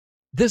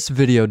This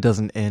video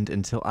doesn't end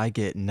until I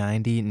get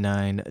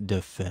 99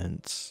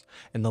 defense.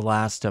 In the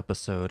last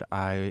episode,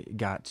 I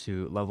got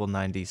to level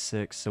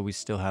 96, so we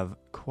still have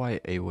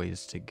quite a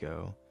ways to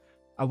go.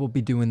 I will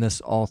be doing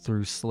this all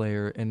through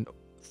Slayer, and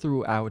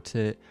throughout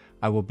it,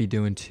 I will be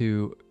doing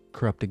 2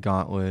 corrupted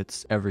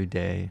gauntlets every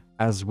day,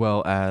 as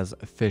well as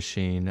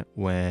fishing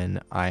when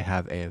I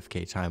have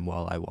AFK time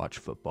while I watch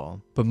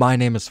football. But my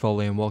name is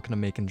Foley, and welcome to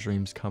Making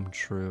Dreams Come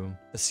True,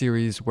 a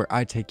series where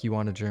I take you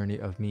on a journey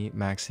of me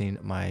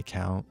maxing my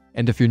account.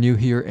 And if you're new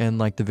here and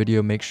like the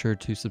video, make sure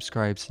to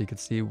subscribe so you can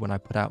see when I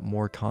put out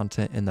more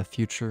content in the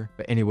future.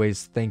 But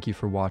anyways, thank you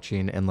for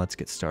watching, and let's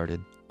get started.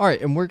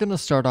 Alright, and we're going to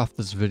start off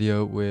this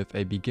video with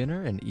a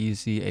beginner, an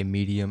easy, a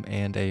medium,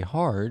 and a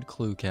hard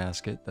clue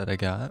casket that I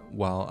got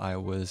while I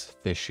was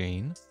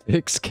fishing.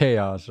 6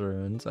 chaos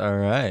runes.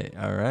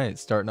 Alright,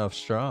 starting off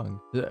strong.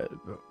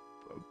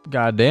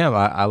 God damn,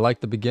 I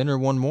like the beginner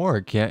one more.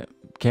 Can't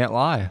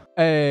lie.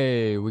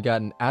 Hey, we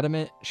got an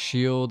adamant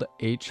shield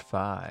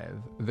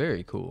H5.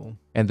 Very cool.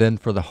 And then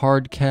for the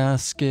hard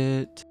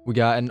casket, we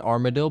got an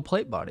armadillo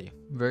plate body.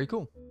 Very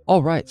cool.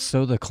 Alright,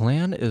 so the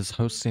clan is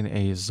hosting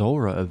a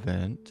Zulrah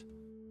event.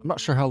 I'm not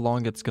sure how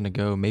long it's going to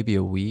go, maybe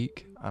a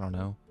week, I don't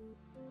know.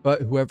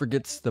 But whoever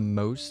gets the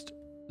most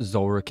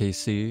Zulrah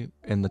KC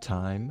in the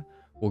time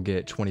will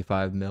get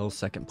 25 mil,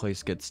 second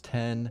place gets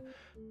 10,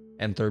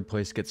 and third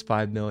place gets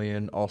 5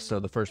 million. Also,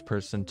 the first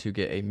person to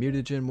get a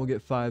mutagen will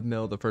get 5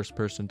 mil, the first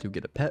person to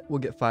get a pet will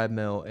get 5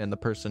 mil, and the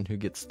person who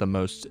gets the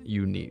most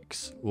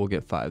uniques will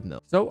get 5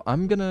 mil. So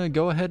I'm gonna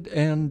go ahead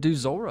and do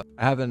Zulrah.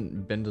 I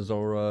haven't been to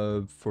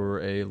Zulrah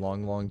for a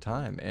long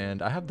time,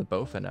 and I have the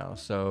Bofa now,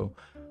 so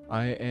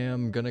I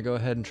am gonna go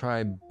ahead and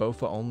try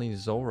Bofa only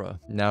Zulrah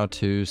now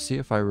to see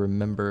if I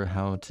remember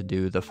how to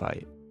do the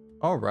fight.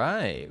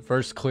 Alright,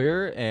 first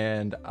clear,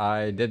 and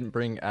I didn't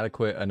bring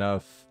adequate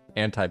enough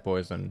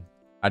anti-poison.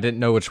 I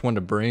didn't know which one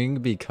to bring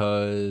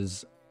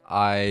because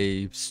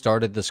I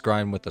started this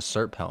grind with the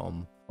Serp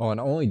Helm. Oh, and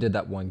I only did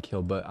that 1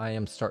 kill, but I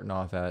am starting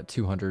off at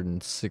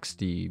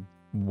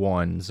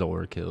 261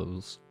 Zulrah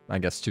kills. I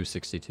guess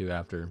 262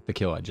 after the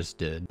kill I just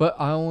did. But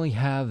I only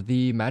have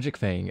the Magic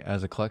Fang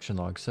as a collection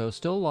log, so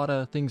still a lot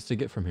of things to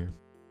get from here.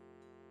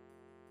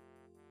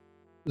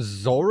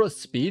 Zulrah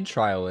Speed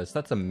Trialist,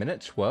 that's a minute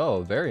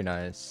 12, very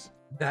nice.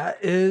 That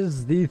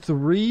is the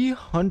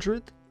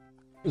 300th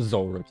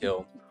Zulrah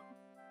kill.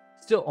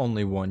 Still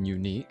only 1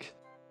 unique.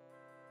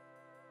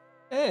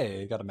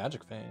 Hey, got a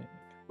Magic Fang,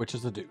 which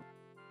is a dupe.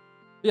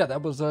 Yeah,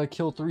 that was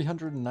kill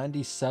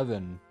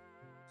 397.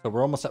 So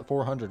we're almost at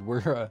 400.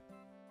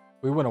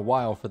 We went a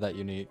while for that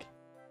unique.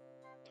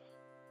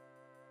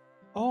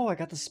 Oh, I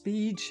got the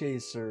Speed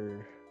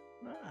Chaser.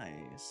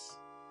 Nice.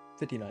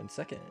 59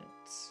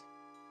 seconds.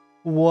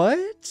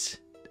 What?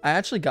 I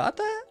actually got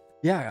that?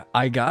 Yeah,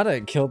 I gotta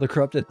kill the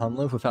corrupted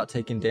Hunlift without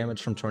taking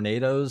damage from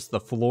tornadoes,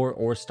 the floor,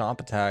 or stomp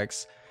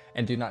attacks,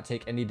 and do not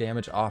take any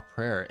damage off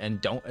prayer, and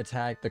don't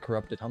attack the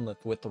corrupted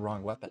Hunlift with the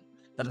wrong weapon.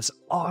 That is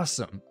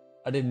awesome.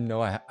 I didn't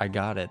know I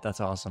got it.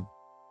 That's awesome.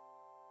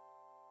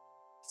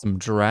 Some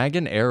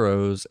dragon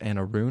arrows and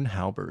a rune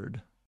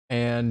halberd.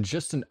 And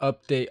just an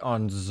update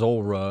on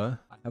Zulrah.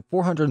 I have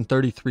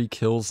 433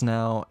 kills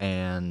now,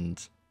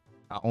 and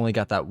I only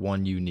got that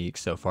 1 unique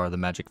so far, the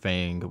Magic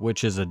Fang,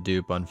 which is a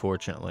dupe,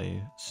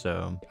 unfortunately.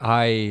 So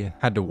I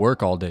had to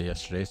work all day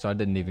yesterday, so I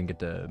didn't even get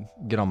to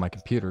get on my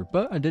computer,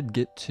 but I did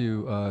get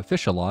to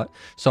fish a lot.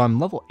 So I'm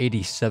level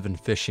 87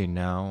 fishing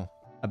now,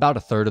 about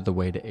a third of the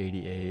way to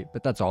 88,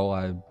 but that's all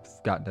I've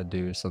gotten to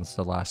do since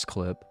the last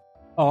clip.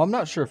 Oh, I'm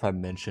not sure if I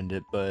mentioned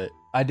it, but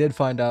I did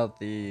find out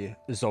the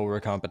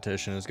Zulrah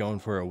competition is going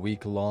for a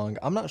week long.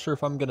 I'm not sure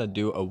if I'm going to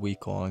do a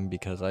week long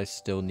because I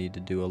still need to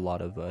do a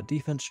lot of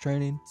defense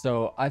training.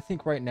 So I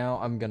think right now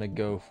I'm going to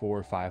go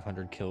for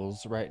 500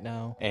 kills right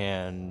now.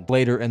 And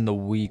later in the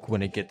week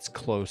when it gets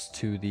close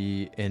to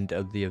the end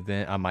of the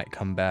event, I might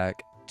come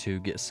back to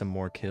get some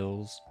more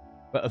kills.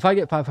 But if I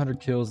get 500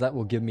 kills, that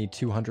will give me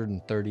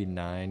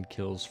 239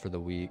 kills for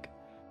the week.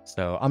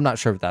 So I'm not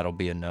sure if that'll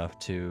be enough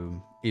to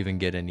even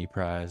get any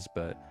prize,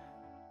 but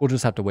we'll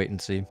just have to wait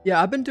and see.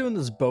 Yeah, I've been doing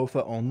this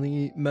Bofa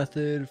only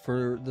method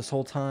for this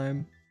whole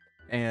time,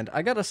 and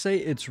I gotta say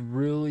it's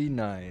really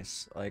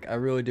nice. Like, I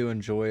really do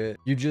enjoy it.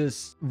 You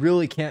just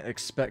really can't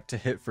expect to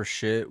hit for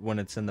shit when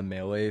it's in the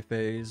melee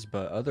phase,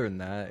 but other than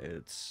that,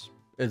 it's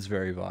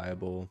very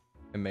viable.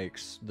 It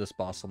makes this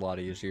boss a lot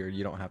easier.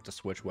 You don't have to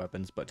switch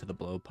weapons but to the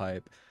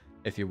blowpipe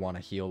if you want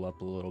to heal up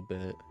a little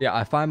bit. Yeah,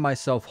 I find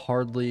myself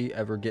hardly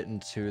ever getting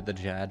to the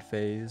Jad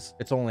phase.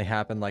 It's only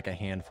happened like a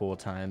handful of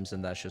times,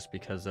 and that's just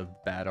because of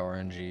bad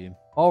RNG.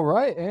 All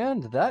right,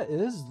 and that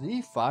is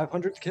the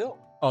 500th kill.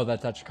 Oh,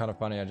 that's actually kind of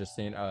funny. I just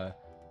seen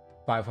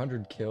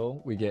 500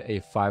 kill, we get a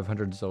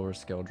 500 Zulrah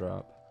skill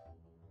drop,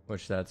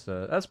 which that's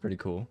pretty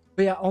cool.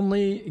 But yeah,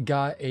 only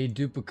got a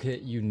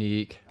duplicate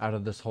unique out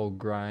of this whole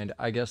grind.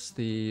 I guess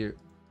the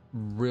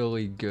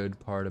really good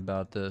part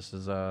about this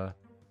is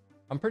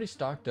I'm pretty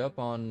stocked up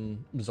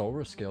on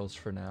Zulrah skills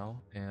for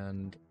now,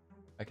 and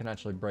I can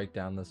actually break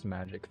down this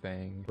magic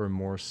thing for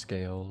more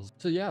scales.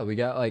 So yeah, we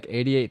got like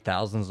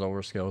 88,000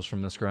 Zulrah scales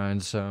from this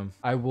grind. So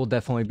I will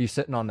definitely be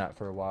sitting on that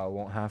for a while.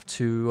 Won't have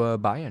to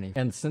buy any.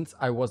 And since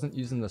I wasn't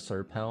using the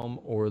Serp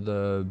Helm or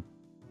the...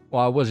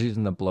 Well, I was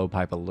using the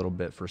blowpipe a little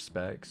bit for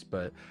specs,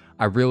 but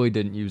I really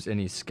didn't use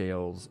any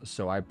scales.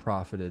 So I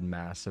profited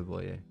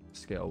massively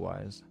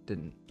scale-wise.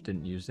 Didn't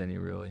use any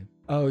really.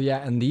 Oh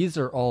yeah, and these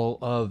are all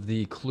of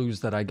the clues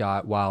that I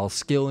got while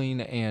skilling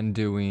and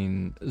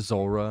doing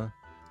Zulrah.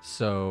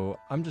 So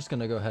I'm just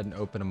gonna go ahead and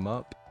open them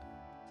up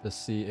to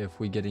see if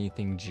we get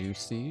anything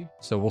juicy.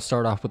 So we'll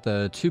start off with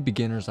the 2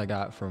 beginners I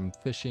got from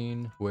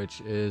fishing,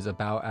 which is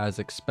about as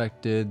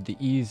expected. The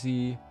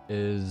easy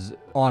is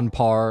on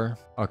par.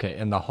 Okay,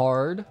 and the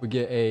hard, we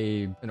get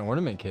an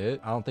ornament kit.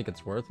 I don't think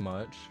it's worth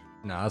much.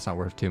 No, that's not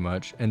worth too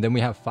much. And then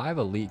we have 5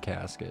 elite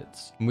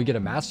caskets. And we get a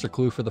master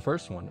clue for the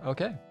first one.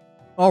 Okay.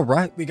 All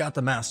right, we got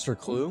the master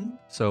clue.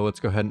 So let's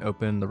go ahead and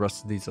open the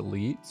rest of these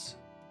elites.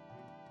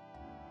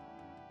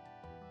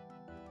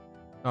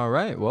 All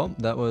right, well,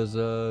 that was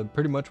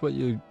pretty much what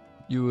you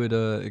would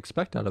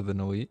expect out of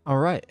an elite. All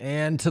right,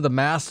 and to the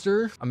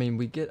master, I mean,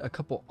 we get a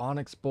couple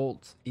Onyx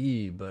Bolts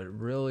E, but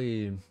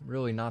really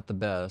not the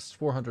best.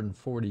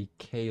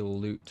 440k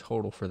loot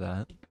total for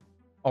that.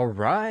 All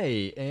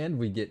right, and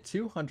we get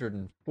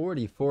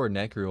 244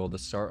 Necreel to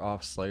start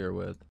off Slayer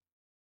with.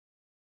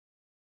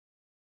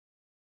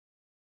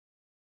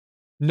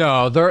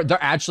 No, there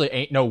actually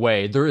ain't no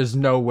way. There is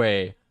no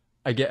way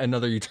I get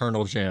another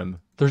Eternal Gem.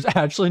 There's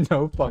actually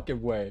no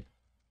fucking way.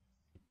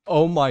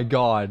 Oh my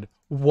god.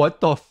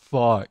 What the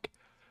fuck?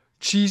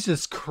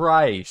 Jesus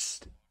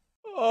Christ.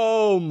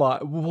 Oh my,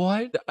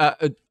 what?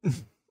 I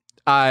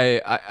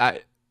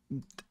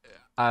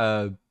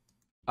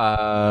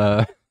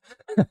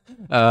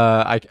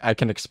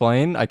can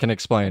explain.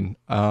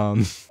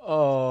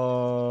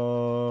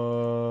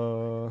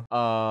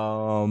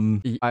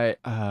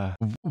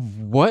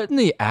 What in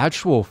the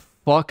actual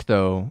fuck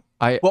though?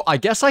 Well, I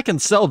guess I can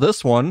sell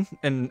this one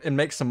and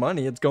make some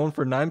money. It's going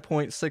for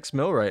 9.6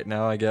 mil right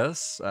now, I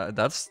guess.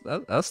 That's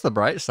the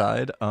bright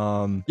side.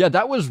 Yeah,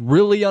 that was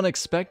really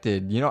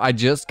unexpected. You know, I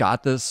just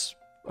got this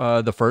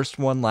the first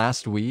one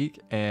last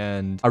week,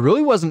 and I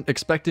really wasn't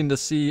expecting to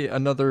see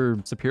another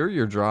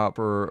superior drop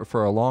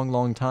for a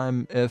long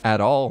time, if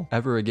at all,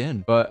 ever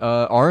again. But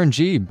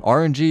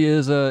RNG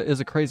is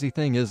a crazy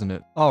thing, isn't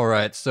it? All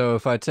right, so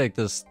if I take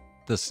this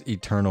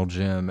eternal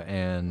gem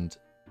and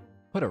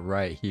put it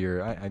right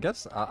here, I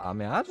guess I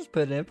mean I just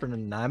put it in for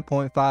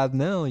 9.5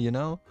 mil, you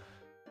know,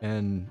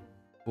 and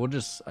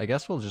I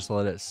guess we'll just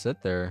let it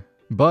sit there.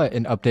 But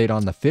an update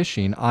on the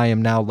fishing, I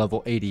am now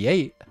level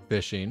 88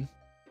 fishing.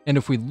 And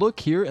if we look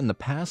here in the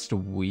past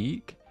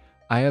week,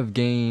 I have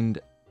gained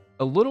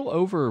a little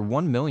over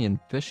 1 million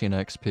fishing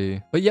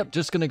XP. But yep,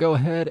 just gonna go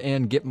ahead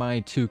and get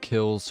my 2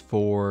 kills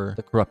for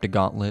the Corrupted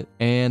Gauntlet,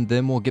 and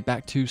then we'll get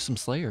back to some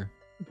Slayer.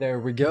 There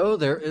we go,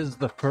 there is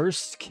the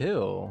first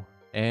kill.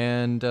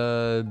 And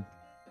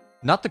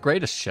not the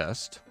greatest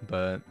chest,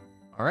 but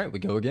all right, we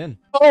go again.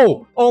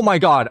 Oh my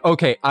god.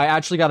 Okay, I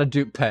actually got a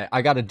dupe pet.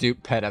 I got a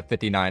dupe pet at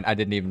 59. I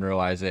didn't even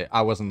realize it.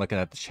 I wasn't looking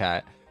at the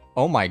chat.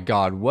 Oh my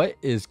god, what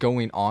is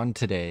going on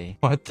today?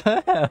 What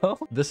the hell?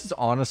 This is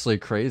honestly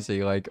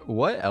crazy. Like,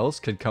 what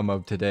else could come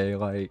up today?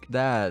 Like,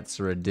 that's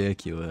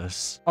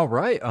ridiculous. All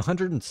right,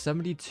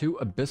 172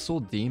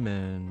 Abyssal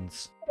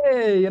Demons.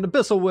 Hey, an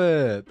Abyssal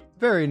Whip.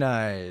 Very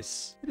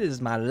nice. It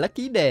is my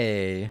lucky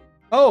day.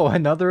 Oh,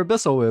 another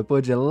Abyssal Whip.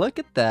 Would you look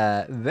at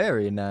that?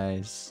 Very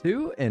nice.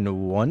 2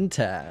 in 1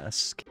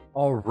 task.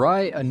 All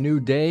right, a new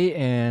day,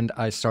 and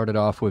I started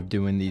off with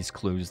doing these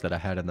clues that I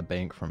had in the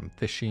bank from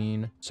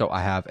fishing. So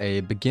I have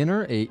a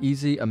beginner, a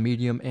easy, a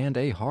medium, and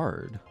a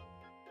hard.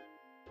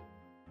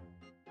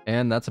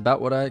 And that's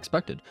about what I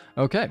expected.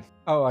 Okay.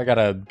 Oh, I got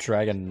a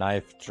dragon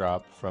knife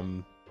drop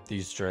from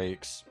these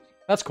drakes.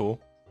 That's cool.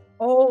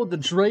 Oh, the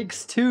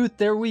Drake's Tooth.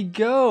 There we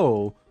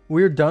go.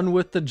 We're done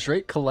with the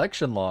Drake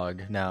collection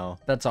log now.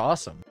 That's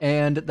awesome.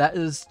 And that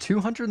is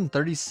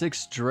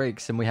 236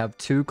 Drakes, and we have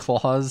 2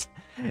 claws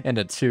and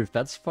a tooth.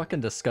 That's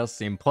fucking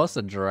disgusting. Plus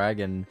a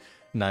dragon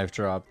knife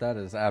drop. That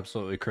is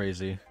absolutely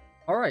crazy.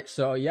 All right,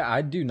 so yeah,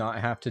 I do not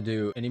have to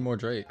do any more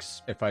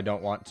Drakes if I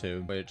don't want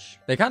to, which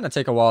they kind of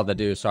take a while to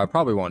do, so I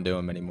probably won't do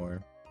them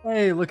anymore.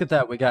 Hey, look at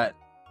that. We got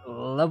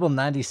level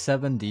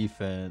 97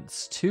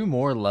 defense, 2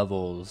 more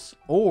levels,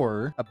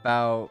 or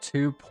about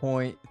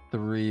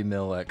 2.3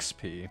 mil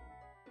XP.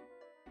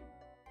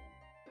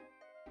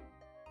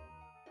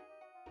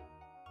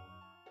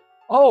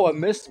 Oh, a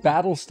missed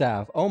battle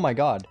staff. Oh my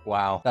god.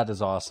 Wow, that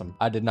is awesome.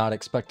 I did not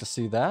expect to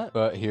see that,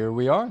 but here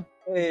we are.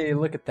 Hey,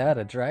 look at that,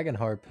 a dragon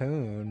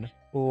harpoon.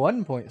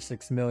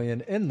 1.6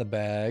 million in the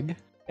bag.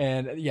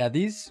 And yeah,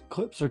 these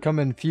clips are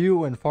coming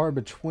few and far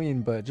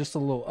between, but just a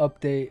little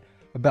update.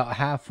 About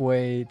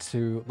halfway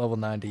to level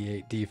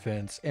 98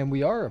 defense, and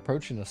we are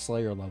approaching a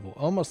Slayer level,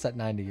 almost at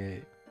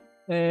 98.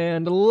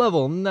 And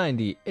level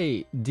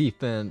 98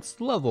 defense,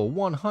 level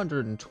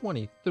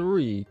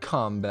 123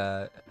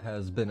 combat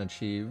has been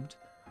achieved.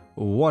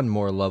 1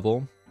 more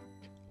level.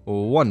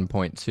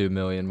 1.2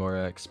 million more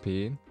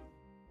XP.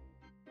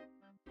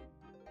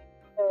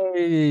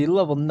 Hey,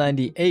 level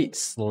 98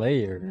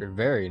 Slayer.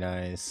 Very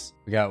nice.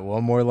 We got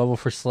one more level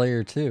for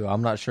Slayer too.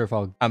 I'm not sure if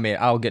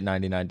I'll get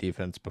 99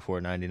 defense before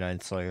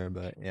 99 Slayer,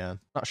 but yeah.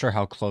 Not sure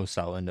how close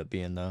I'll end up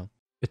being though.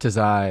 It is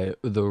I,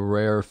 the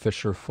rare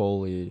Fisher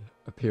Foley,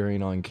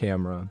 appearing on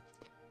camera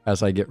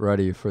as I get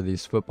ready for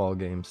these football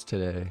games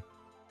today.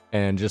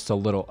 And just a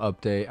little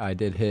update, I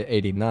did hit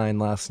 89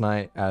 last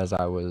night as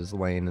I was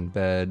laying in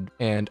bed.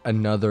 And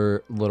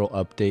another little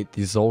update,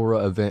 the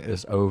Zulrah event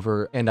is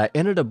over and I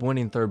ended up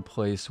winning 3rd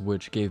place,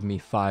 which gave me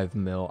 5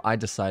 mil. I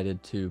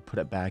decided to put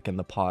it back in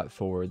the pot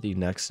for the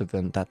next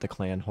event that the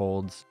clan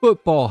holds.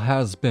 Football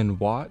has been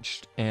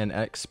watched and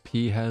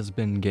XP has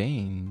been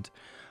gained.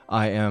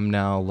 I am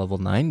now level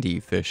 90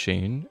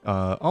 fishing,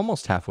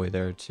 almost halfway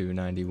there to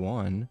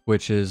 91,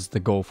 which is the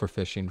goal for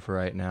fishing for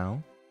right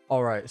now.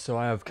 Alright, so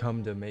I have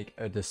come to make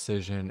a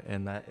decision,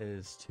 and that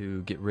is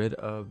to get rid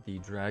of the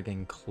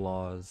dragon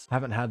claws.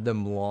 Haven't had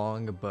them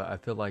long, but I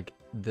feel like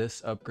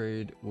this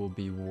upgrade will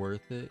be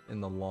worth it in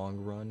the long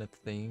run of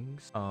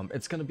things.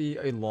 It's going to be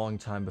a long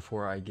time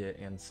before I get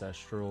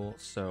ancestral,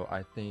 so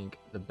I think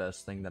the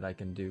best thing that I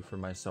can do for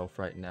myself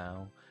right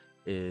now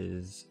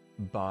is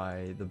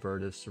buy the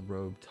Virtus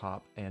robe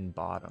top and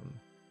bottom.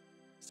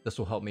 This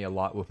will help me a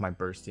lot with my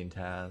bursting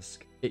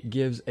task. It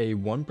gives a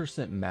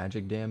 1%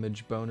 magic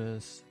damage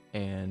bonus,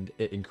 and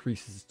it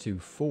increases to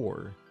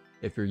 4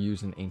 if you're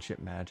using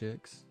ancient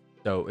magics.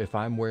 So if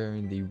I'm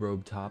wearing the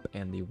robe top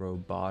and the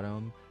robe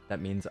bottom, that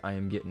means I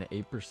am getting an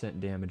 8%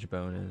 damage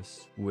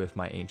bonus with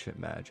my ancient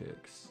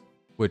magics,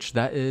 which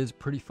that is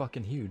pretty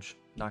fucking huge,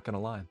 not gonna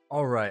lie.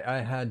 Alright, I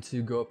had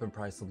to go up in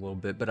price a little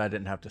bit, but I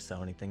didn't have to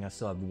sell anything. I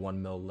still have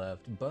 1 mil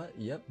left, but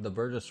yep, the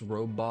Virtus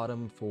robe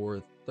bottom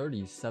for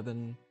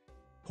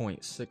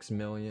 37.6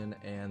 million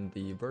and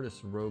the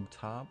Virtus robe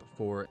top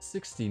for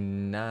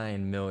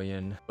 69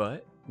 million,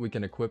 but we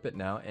can equip it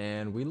now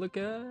and we look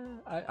at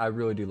I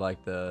really do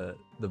like the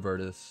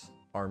Virtus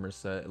armor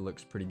set. It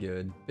looks pretty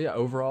good. But yeah,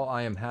 overall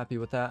I am happy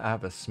with that. I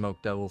have a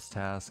Smoke Devil's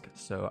task,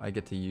 so I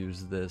get to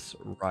use this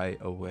right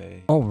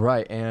away. All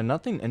right, and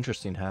nothing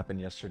interesting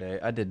happened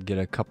yesterday. I did get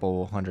a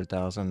couple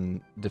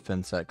 100,000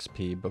 defense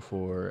XP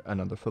before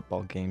another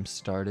football game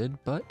started,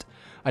 but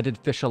I did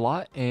fish a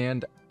lot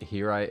and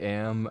here I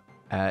am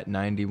at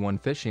 91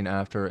 fishing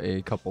after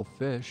a couple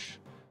fish.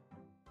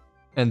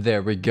 And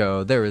there we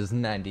go. There is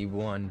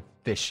 91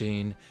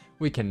 fishing.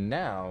 We can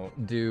now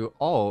do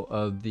all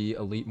of the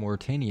Elite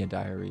Morytania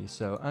diary.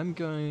 So I'm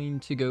going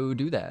to go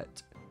do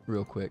that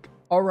real quick.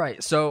 All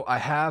right, so I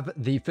have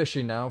the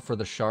fishing now for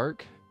the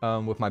shark.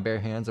 With my bare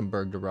hands and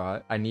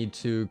Bergderot. I need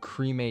to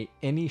cremate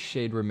any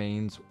shade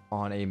remains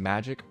on a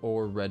magic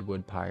or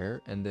redwood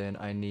pyre, and then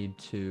I need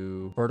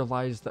to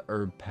fertilize the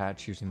herb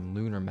patch using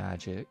lunar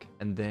magic,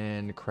 and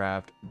then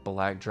craft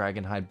black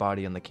dragonhide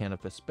body on the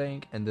Canopus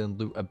bank, and then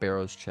loot a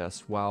Barrows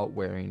chest while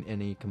wearing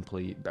any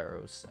complete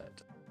Barrows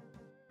set.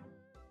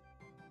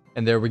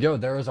 And there we go.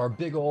 There is our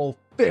big old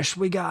fish.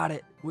 We got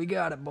it. We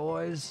got it,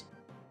 boys.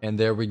 And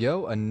there we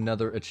go.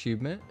 Another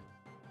achievement.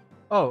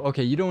 Oh,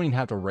 okay, you don't even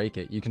have to rake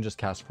it. You can just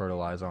cast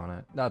Fertilize on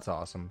it. That's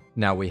awesome.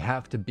 Now, we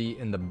have to be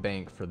in the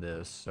bank for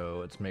this, so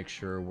let's make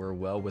sure we're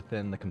well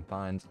within the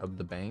confines of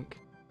the bank.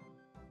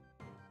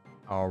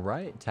 All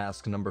right,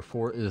 task number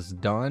 4 is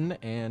done,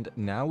 and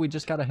now we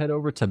just gotta head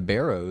over to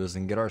Barrows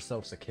and get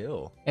ourselves a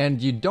kill.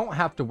 And you don't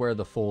have to wear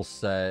the full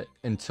set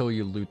until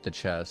you loot the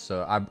chest,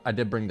 so I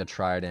did bring the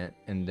trident,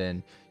 and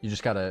then you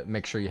just gotta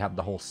make sure you have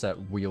the whole set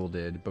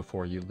wielded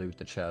before you loot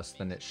the chest,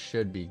 then it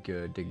should be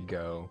good to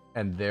go.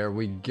 And there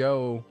we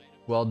go.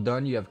 Well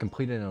done, you have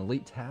completed an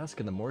elite task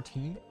in the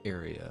Morytania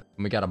area.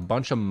 And we got a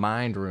bunch of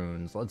mind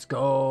runes. Let's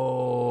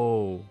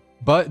go!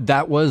 But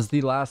that was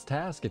the last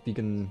task. If you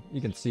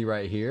can see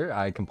right here,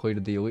 I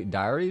completed the elite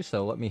diary.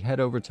 So let me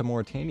head over to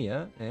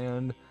Morytania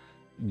and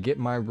get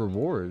my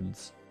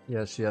rewards.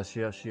 Yes, yes,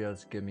 yes,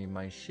 yes. Give me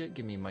my shit.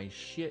 Give me my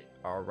shit.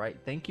 All right.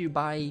 Thank you.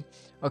 Bye.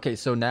 Okay.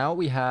 So now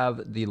we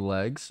have the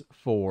legs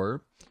 4,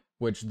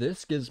 which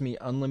this gives me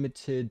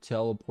unlimited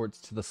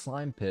teleports to the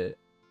slime pit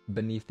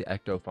beneath the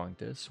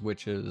ectofunctus,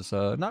 which is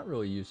not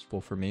really useful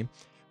for me.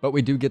 But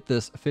we do get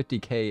this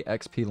 50k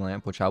XP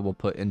lamp, which I will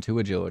put into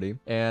agility.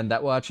 And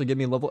that will actually give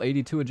me level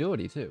 82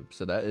 agility too.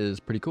 So that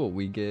is pretty cool.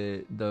 We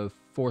get the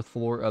 4th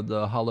floor of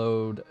the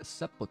Hollowed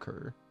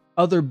Sepulchre.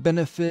 Other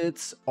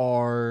benefits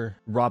are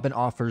Robin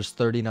offers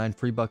 39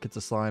 free buckets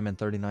of slime and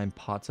 39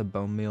 pots of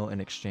bone meal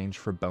in exchange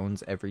for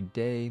bones every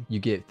day. You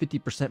get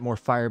 50% more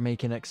fire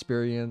making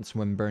experience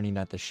when burning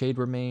at the shade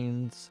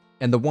remains.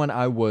 And the one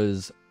I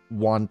was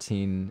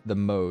wanting the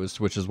most,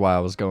 which is why I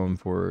was going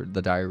for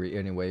the diary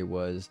anyway,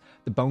 was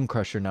the Bone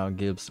Crusher now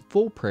gives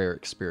full prayer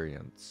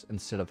experience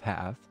instead of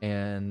half.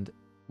 And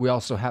we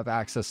also have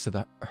access to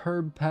the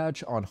herb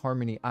patch on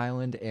Harmony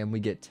Island, and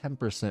we get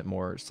 10%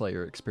 more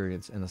Slayer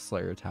experience in the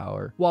Slayer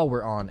Tower while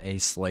we're on a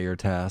Slayer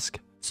task.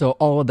 So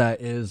all of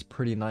that is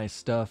pretty nice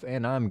stuff,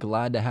 and I'm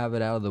glad to have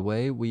it out of the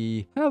way.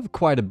 We have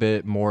quite a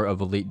bit more of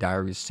Elite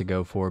Diaries to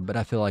go for, but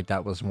I feel like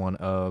that was one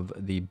of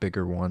the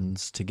bigger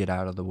ones to get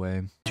out of the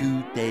way.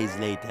 2 days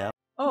later.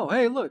 Oh,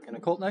 hey, look, an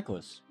occult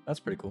necklace.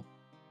 That's pretty cool.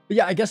 But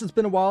yeah, I guess it's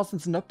been a while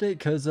since an update,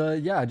 because,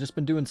 yeah, I've just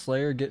been doing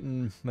Slayer,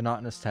 getting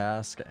monotonous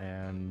tasks,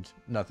 and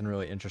nothing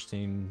really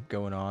interesting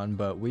going on.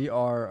 But we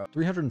are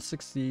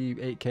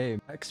 368k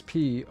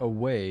XP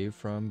away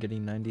from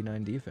getting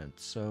 99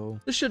 defense. So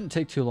this shouldn't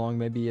take too long,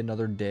 maybe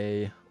another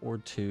day or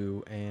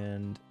two.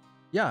 And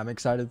yeah, I'm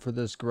excited for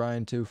this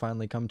grind to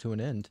finally come to an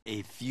end.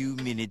 A few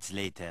minutes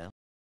later.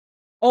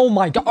 Oh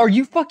my god, are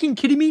you fucking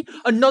kidding me?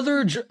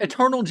 Another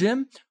Eternal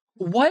Gem?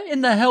 What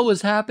in the hell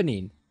is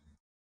happening?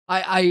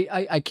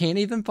 I can't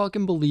even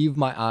fucking believe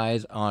my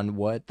eyes on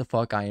what the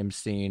fuck I am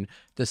seeing.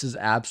 This is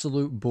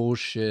absolute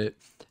bullshit,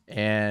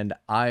 and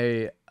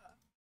okay,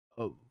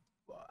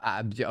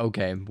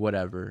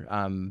 whatever.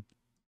 I'm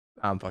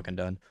fucking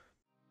done.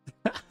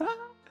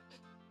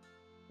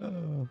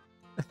 Oh.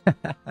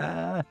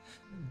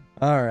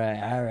 All right.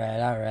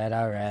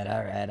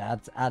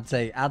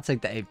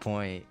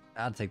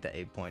 I'll take the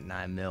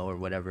 8.9 mil or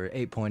whatever,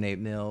 8.8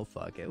 mil.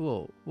 Fuck it,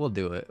 we'll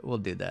do it. We'll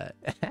do that.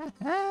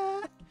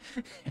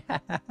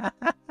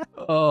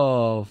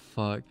 Oh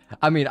fuck.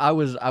 I mean, I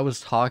was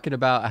talking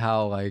about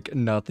how like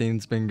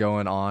nothing's been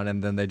going on,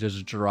 and then they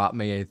just dropped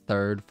me a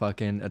third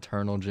fucking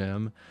Eternal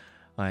Gem.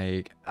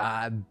 Like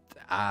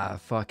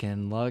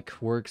fucking luck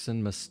works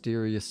in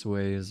mysterious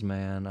ways,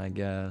 man, I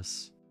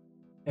guess.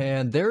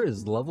 And there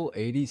is level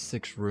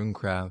 86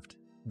 Runecraft.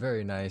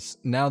 Very nice.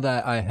 Now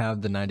that I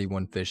have the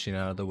 91 fishing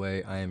out of the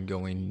way, I am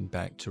going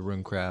back to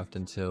Runecraft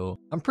until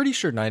I'm pretty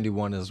sure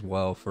 91 as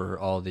well for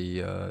all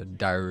the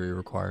diary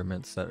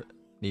requirements that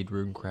need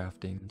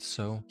runecrafting.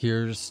 So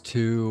here's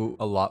to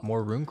a lot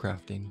more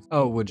runecrafting.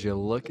 Oh, would you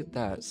look at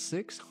that?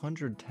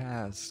 600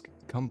 tasks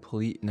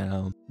complete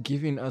now,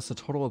 giving us a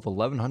total of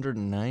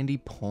 1190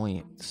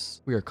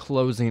 points. We are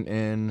closing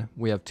in.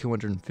 We have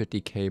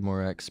 250k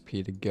more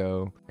XP to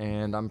go,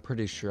 and I'm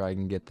pretty sure I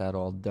can get that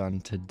all done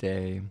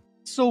today.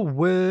 So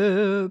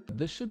whip.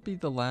 This should be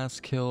the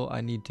last kill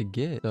I need to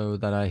get so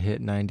that I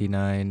hit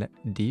 99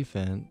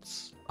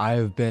 defense.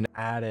 I've been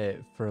at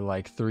it for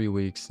like 3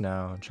 weeks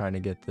now trying to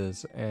get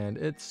this, and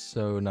it's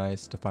so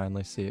nice to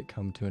finally see it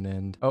come to an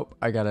end. Oh,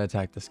 I gotta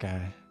attack this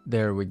guy.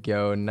 There we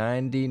go,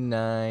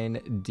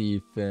 99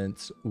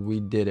 defense. We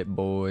did it,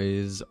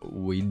 boys.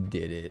 We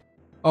did it.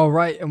 All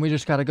right, and we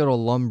just gotta go to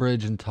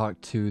Lumbridge and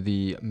talk to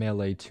the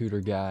melee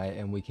tutor guy,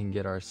 and we can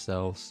get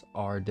ourselves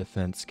our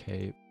defense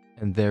cape.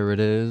 And there it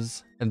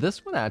is. And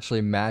this one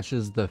actually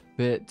matches the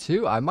fit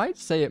too. I might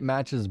say it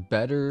matches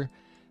better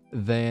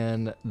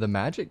than the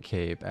magic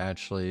cape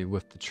actually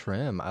with the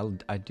trim.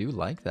 I do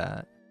like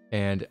that.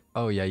 And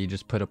oh yeah, you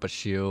just put up a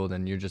shield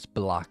and you're just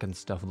blocking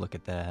stuff. Look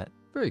at that.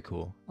 Very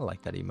cool. I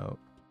like that emote.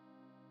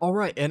 All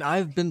right, and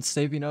I've been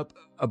saving up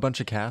a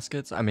bunch of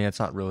caskets. I mean, it's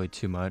not really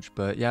too much,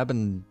 but yeah, I've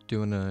been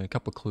doing a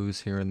couple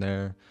clues here and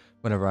there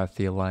whenever I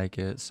feel like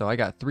it. So I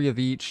got 3 of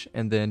each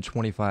and then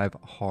 25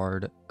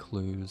 hard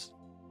clues.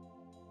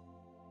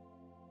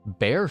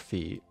 Bare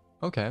feet.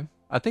 Okay.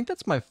 I think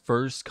that's my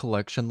first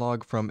collection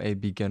log from a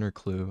beginner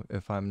clue,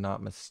 if I'm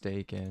not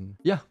mistaken.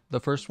 Yeah, the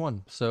first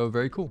one. So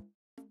very cool.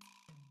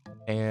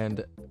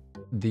 And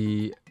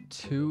the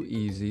 2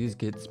 easies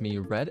gets me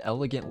red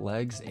elegant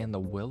legs and the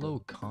willow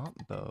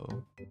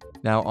combo.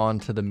 Now on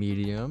to the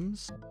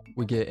mediums.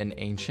 We get an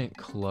ancient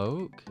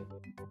cloak.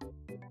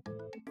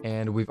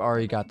 And we've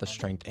already got the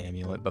strength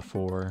amulet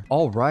before.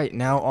 All right,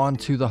 now on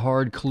to the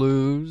hard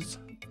clues.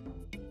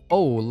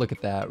 Oh, look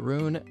at that.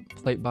 Rune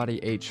plate body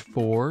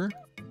H4.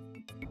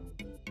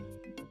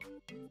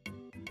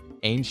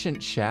 Ancient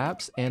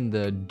chaps and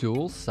the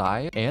dual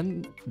side.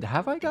 And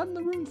have I gotten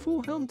the rune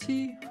full helm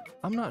T?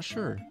 I'm not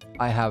sure.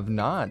 I have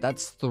not.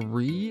 That's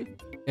 3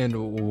 and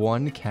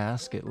 1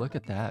 casket. Look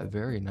at that.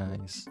 Very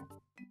nice.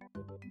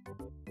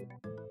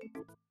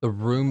 The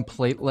rune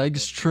plate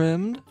legs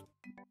trimmed.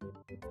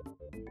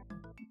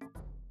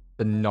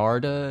 The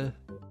Narda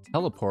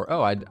teleport.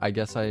 Oh, I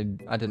guess I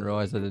didn't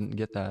realize I didn't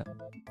get that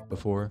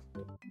before.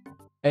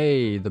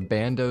 Hey, the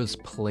Bando's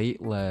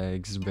plate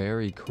legs.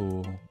 Very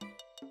cool.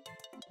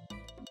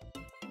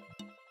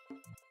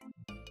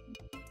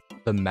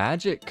 The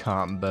magic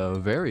combo.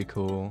 Very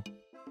cool.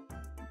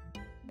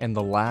 And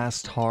the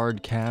last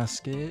hard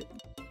casket.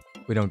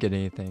 We don't get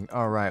anything.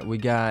 All right, we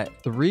got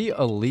 3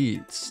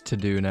 elites to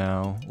do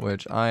now,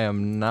 which I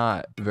am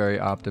not very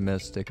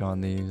optimistic on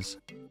these.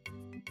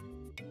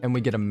 And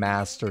we get a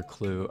master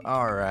clue.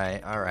 All right,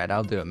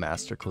 I'll do a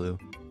master clue.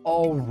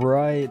 All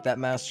right, that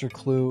master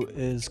clue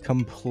is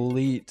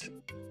complete.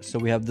 So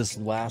we have this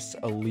last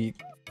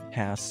elite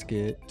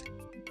casket,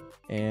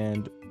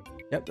 and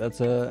yep, that's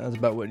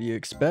about what you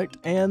expect.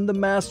 And the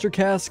master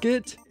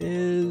casket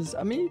is,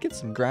 I mean, you get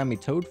some grimy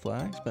toad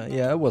flags, but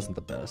yeah, it wasn't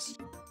the best.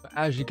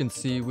 As you can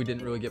see, we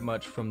didn't really get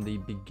much from the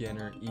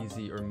beginner,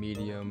 easy, or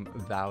medium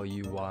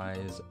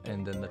value-wise,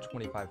 and then the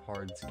 25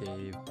 hards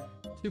gave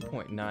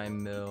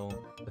 2.9 mil.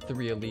 The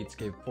 3 elites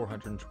gave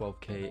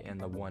 412k and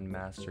the 1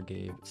 master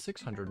gave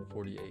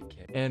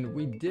 648k. And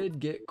we did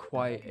get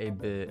quite a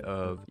bit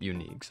of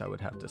uniques, I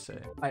would have to say.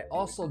 I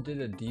also did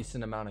a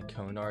decent amount of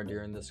Konar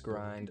during this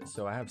grind,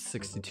 so I have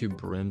 62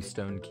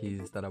 Brimstone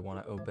Keys that I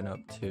want to open up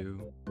too.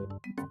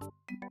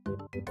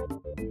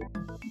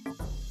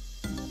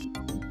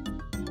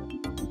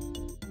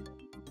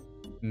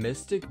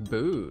 Mystic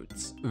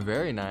boots,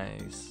 very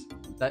nice.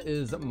 That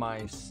is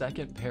my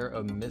second pair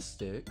of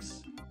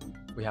mystics.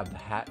 We have the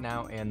hat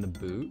now and the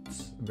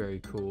boots, very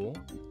cool.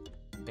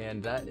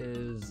 And that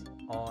is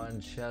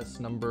on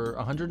chest number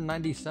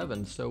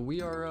 197, so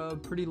we are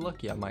pretty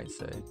lucky, I might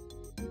say.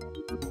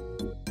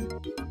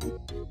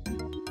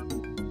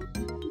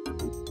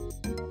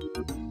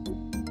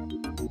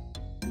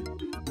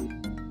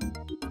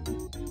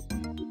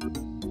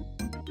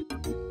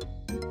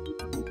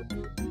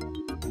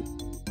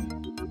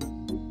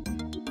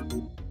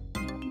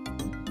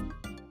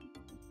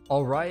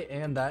 All right,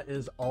 and that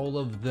is all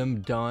of them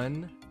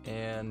done.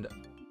 And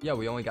yeah,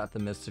 we only got the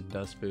Mystic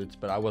Dust Boots,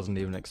 but I wasn't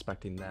even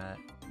expecting that.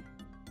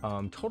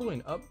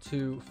 Totaling up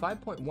to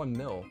 5.1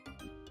 mil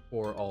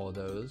for all of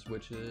those,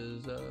 which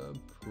is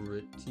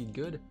pretty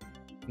good.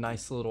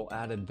 Nice little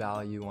added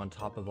value on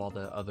top of all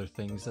the other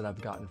things that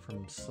I've gotten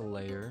from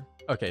Slayer.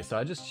 Okay, so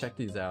I just checked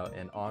these out,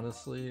 and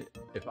honestly,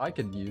 if I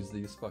could use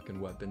these fucking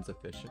weapons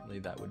efficiently,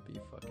 that would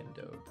be fucking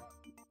dope.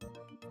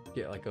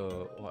 Get like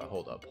a,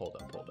 hold up.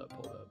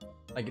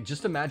 Like,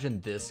 just imagine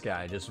this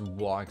guy just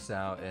walks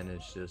out and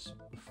it's just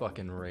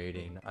fucking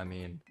raiding. I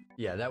mean,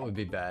 yeah, that would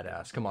be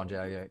badass. Come on,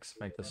 Jagex,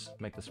 make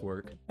this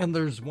work. And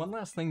there's one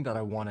last thing that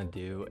I want to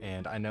do,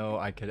 and I know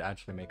I could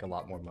actually make a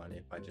lot more money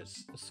if I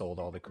just sold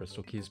all the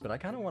crystal keys, but I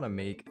kind of want to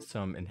make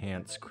some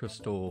enhanced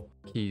crystal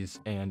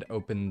keys and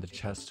open the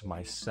chest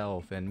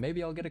myself, and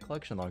maybe I'll get a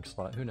collection log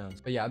slot, who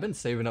knows. But yeah, I've been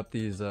saving up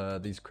these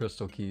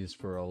crystal keys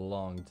for a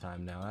long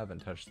time now. I haven't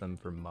touched them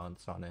for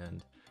months on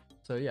end.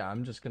 So yeah,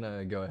 I'm just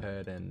gonna go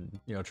ahead and,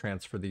 you know,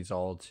 transfer these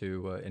all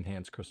to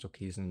enhanced crystal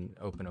keys and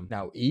open them.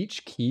 Now,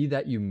 each key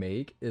that you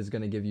make is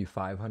gonna give you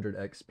 500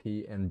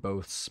 XP in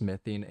both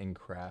smithing and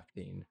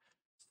crafting.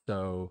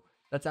 So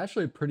that's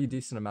actually a pretty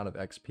decent amount of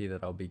XP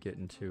that I'll be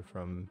getting to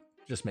from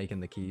just making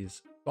the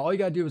keys. But all you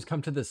gotta do is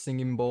come to the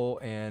singing bowl,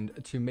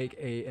 and to make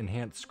a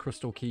enhanced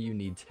crystal key, you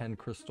need 10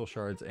 crystal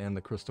shards and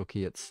the crystal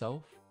key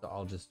itself. So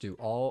I'll just do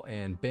all,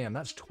 and bam,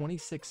 that's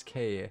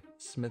 26k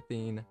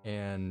smithing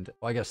and,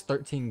 well, I guess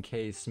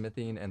 13k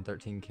smithing and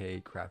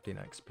 13k crafting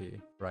XP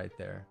right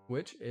there,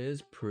 which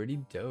is pretty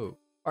dope.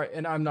 All right,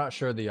 and I'm not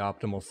sure the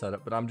optimal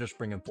setup, but I'm just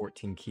bringing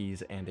 14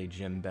 keys and a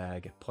gem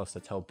bag plus a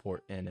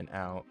teleport in and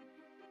out.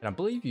 And I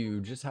believe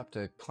you just have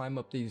to climb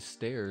up these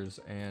stairs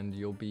and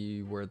you'll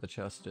be where the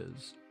chest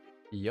is.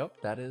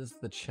 Yup, that is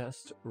the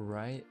chest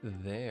right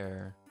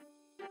there.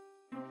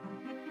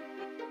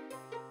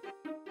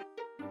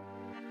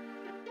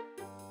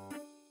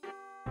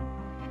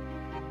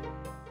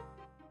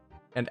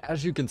 And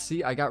as you can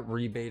see, I got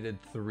rebated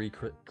 3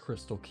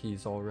 crystal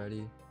keys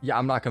already. Yeah,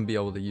 I'm not going to be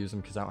able to use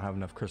them because I don't have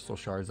enough crystal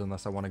shards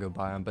unless I want to go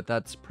buy them. But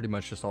that's pretty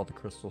much just all the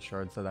crystal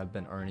shards that I've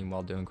been earning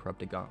while doing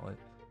Corrupted Gauntlet.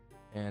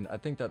 And I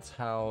think that's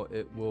how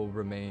it will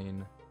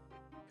remain,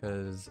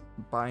 because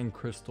buying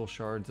crystal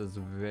shards is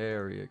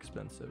very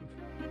expensive.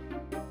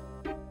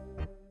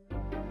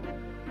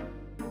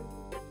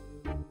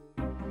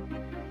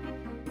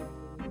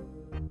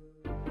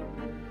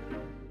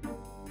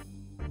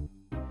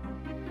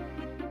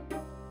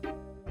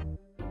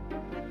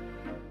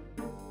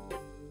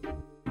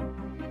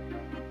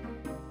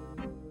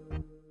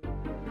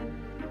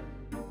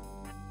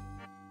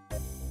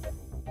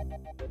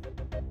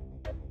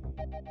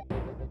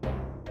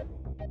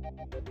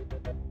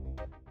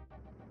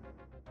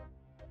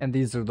 And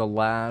these are the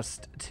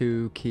last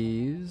 2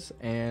 keys,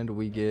 and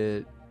we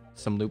get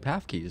some loot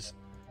path keys.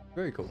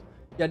 Very cool.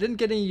 Yeah, I didn't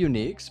get any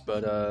uniques,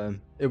 but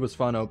it was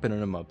fun opening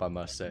them up, I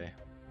must say.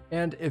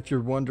 And if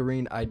you're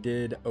wondering, I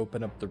did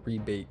open up the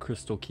rebate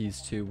crystal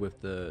keys too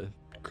with the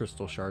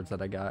crystal shards that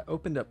I got.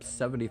 Opened up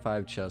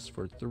 75 chests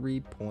for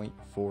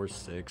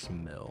 3.46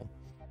 mil.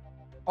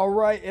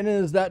 Alright, and it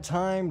is that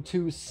time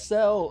to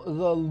sell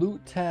the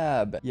loot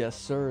tab. Yes,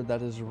 sir,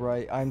 that is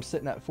right. I'm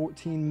sitting at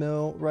 14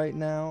 mil right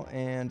now,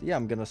 and yeah,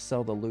 I'm gonna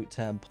sell the loot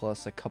tab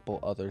plus a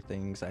couple other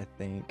things, I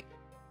think.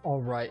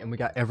 Alright, and we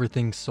got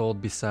everything sold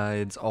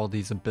besides all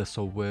these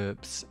abyssal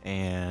whips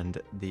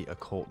and the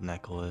occult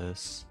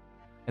necklace.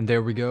 And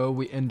there we go,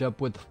 we end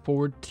up with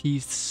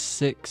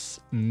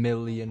 46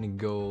 million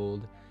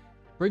gold,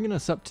 bringing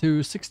us up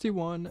to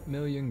 61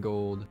 million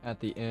gold at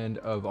the end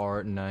of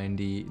our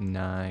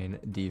 99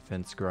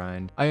 defense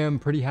grind. I am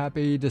pretty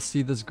happy to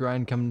see this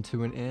grind come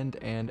to an end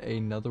and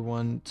another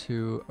one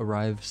to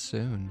arrive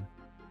soon.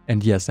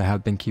 And yes, I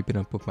have been keeping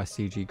up with my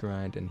CG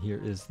grind, and here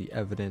is the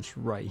evidence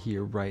right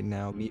here, right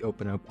now. Me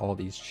open up all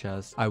these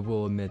chests. I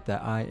will admit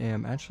that I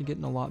am actually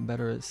getting a lot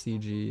better at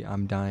CG.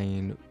 I'm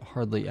dying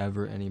hardly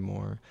ever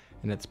anymore,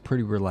 and it's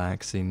pretty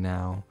relaxing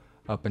now.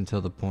 Up until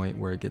the point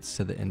where it gets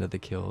to the end of the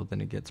kill,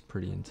 then it gets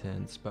pretty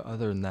intense. But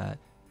other than that,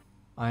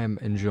 I am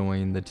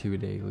enjoying the 2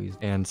 dailies,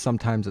 and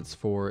sometimes it's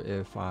 4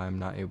 if I'm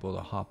not able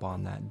to hop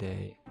on that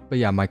day. But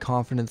yeah, my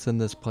confidence in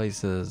this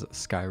place is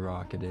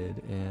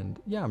skyrocketed, and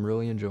yeah, I'm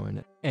really enjoying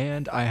it.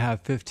 And I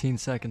have 15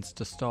 seconds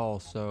to stall,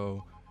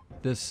 so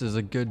this is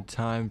a good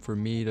time for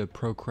me to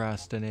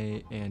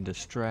procrastinate and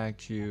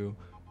distract you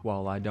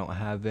while I don't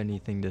have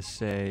anything to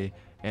say,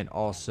 and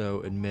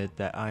also admit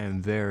that I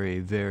am very,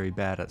 very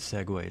bad at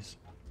segues.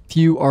 If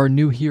you are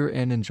new here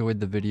and enjoyed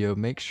the video,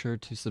 make sure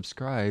to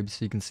subscribe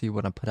so you can see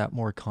when I put out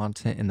more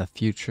content in the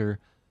future.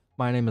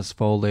 My name is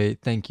Foley.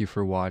 Thank you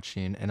for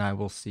watching, and I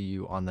will see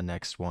you on the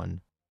next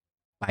one.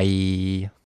 Bye.